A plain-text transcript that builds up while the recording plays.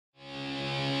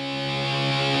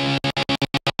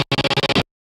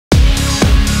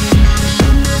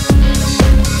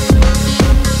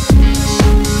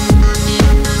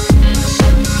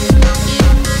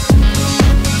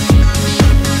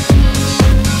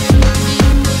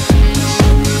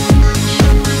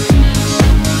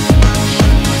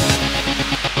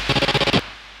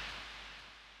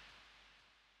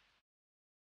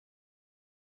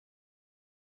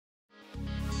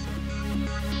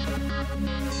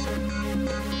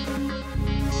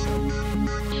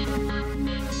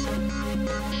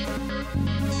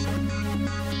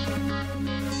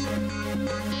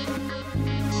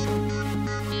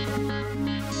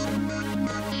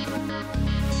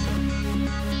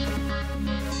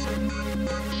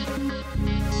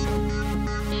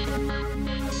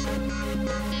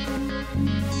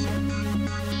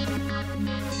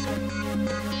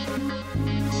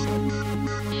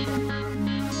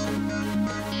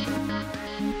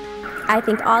I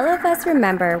think all of us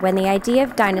remember when the idea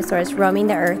of dinosaurs roaming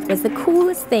the earth was the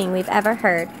coolest thing we've ever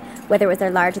heard, whether it was their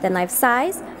larger-than-life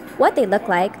size, what they looked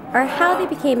like, or how they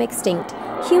became extinct.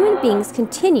 Human beings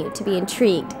continue to be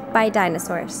intrigued by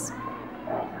dinosaurs.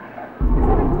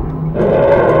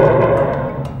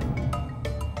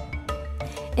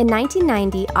 In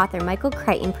 1990, author Michael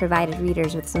Crichton provided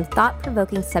readers with some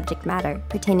thought-provoking subject matter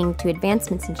pertaining to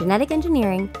advancements in genetic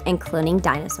engineering and cloning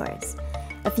dinosaurs.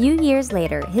 A few years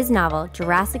later, his novel,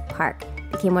 Jurassic Park,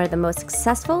 became one of the most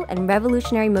successful and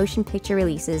revolutionary motion picture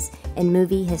releases in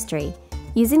movie history.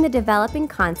 Using the developing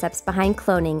concepts behind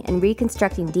cloning and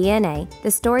reconstructing DNA,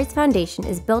 the story's foundation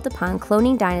is built upon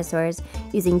cloning dinosaurs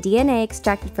using DNA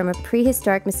extracted from a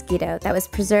prehistoric mosquito that was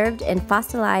preserved in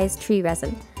fossilized tree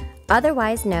resin,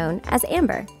 otherwise known as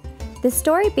amber. The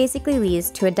story basically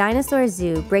leads to a dinosaur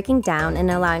zoo breaking down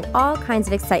and allowing all kinds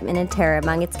of excitement and terror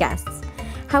among its guests.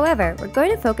 However, we're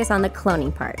going to focus on the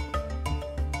cloning part.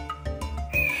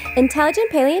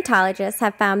 Intelligent paleontologists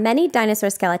have found many dinosaur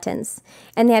skeletons,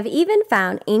 and they have even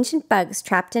found ancient bugs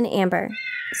trapped in amber.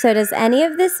 So does any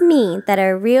of this mean that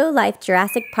a real-life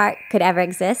Jurassic Park could ever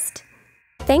exist?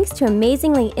 Thanks to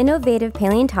amazingly innovative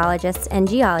paleontologists and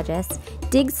geologists,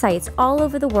 dig sites all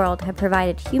over the world have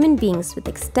provided human beings with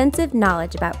extensive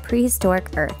knowledge about prehistoric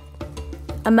Earth.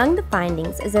 Among the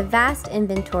findings is a vast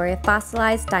inventory of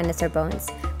fossilized dinosaur bones,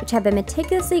 which have been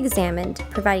meticulously examined,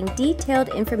 providing detailed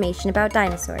information about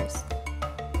dinosaurs.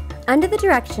 Under the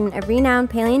direction of renowned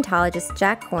paleontologist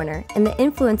Jack Horner and the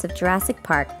influence of Jurassic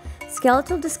Park,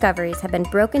 skeletal discoveries have been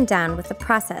broken down with the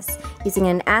process using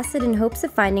an acid in hopes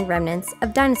of finding remnants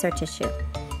of dinosaur tissue.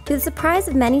 To the surprise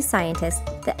of many scientists,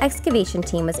 the excavation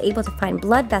team was able to find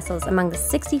blood vessels among the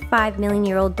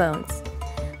 65-million-year-old bones.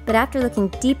 But after looking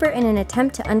deeper in an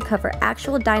attempt to uncover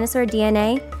actual dinosaur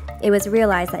DNA, it was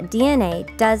realized that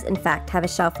DNA does in fact have a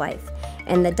shelf life,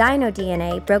 and the dino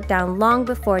DNA broke down long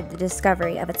before the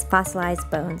discovery of its fossilized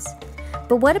bones.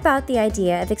 But what about the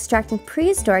idea of extracting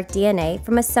prehistoric DNA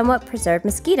from a somewhat preserved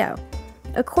mosquito?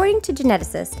 According to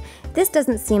geneticists, this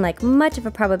doesn't seem like much of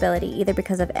a probability either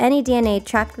because of any DNA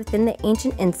trapped within the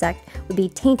ancient insect would be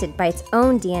tainted by its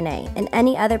own DNA and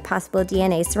any other possible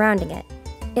DNA surrounding it.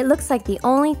 It looks like the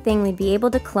only thing we'd be able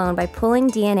to clone by pulling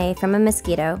DNA from a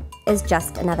mosquito is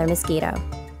just another mosquito.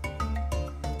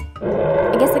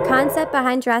 I guess the concept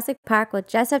behind Jurassic Park will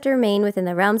just have to remain within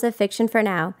the realms of fiction for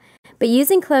now, but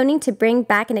using cloning to bring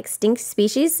back an extinct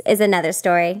species is another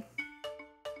story.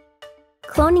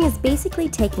 Cloning is basically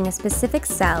taking a specific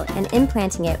cell and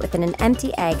implanting it within an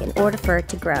empty egg in order for it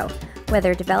to grow,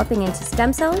 whether developing into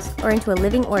stem cells or into a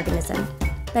living organism.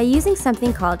 By using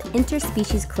something called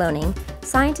interspecies cloning,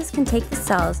 scientists can take the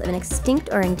cells of an extinct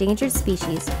or endangered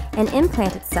species and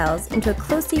implant its cells into a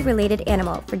closely related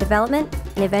animal for development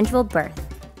and eventual birth.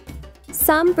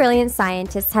 Some brilliant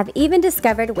scientists have even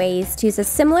discovered ways to use a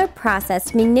similar process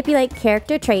to manipulate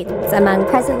character traits among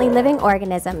presently living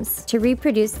organisms to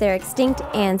reproduce their extinct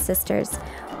ancestors.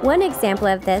 One example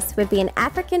of this would be an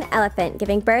African elephant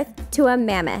giving birth to a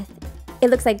mammoth. It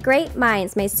looks like great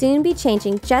minds may soon be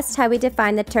changing just how we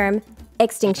define the term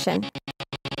extinction.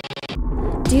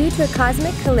 Due to a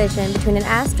cosmic collision between an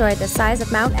asteroid the size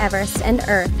of Mount Everest and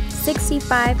Earth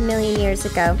 65 million years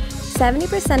ago,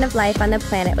 70% of life on the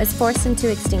planet was forced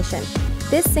into extinction.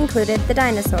 This included the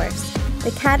dinosaurs.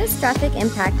 The catastrophic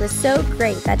impact was so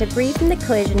great that debris from the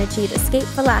collision achieved escape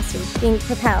velocity, being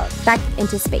propelled back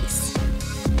into space.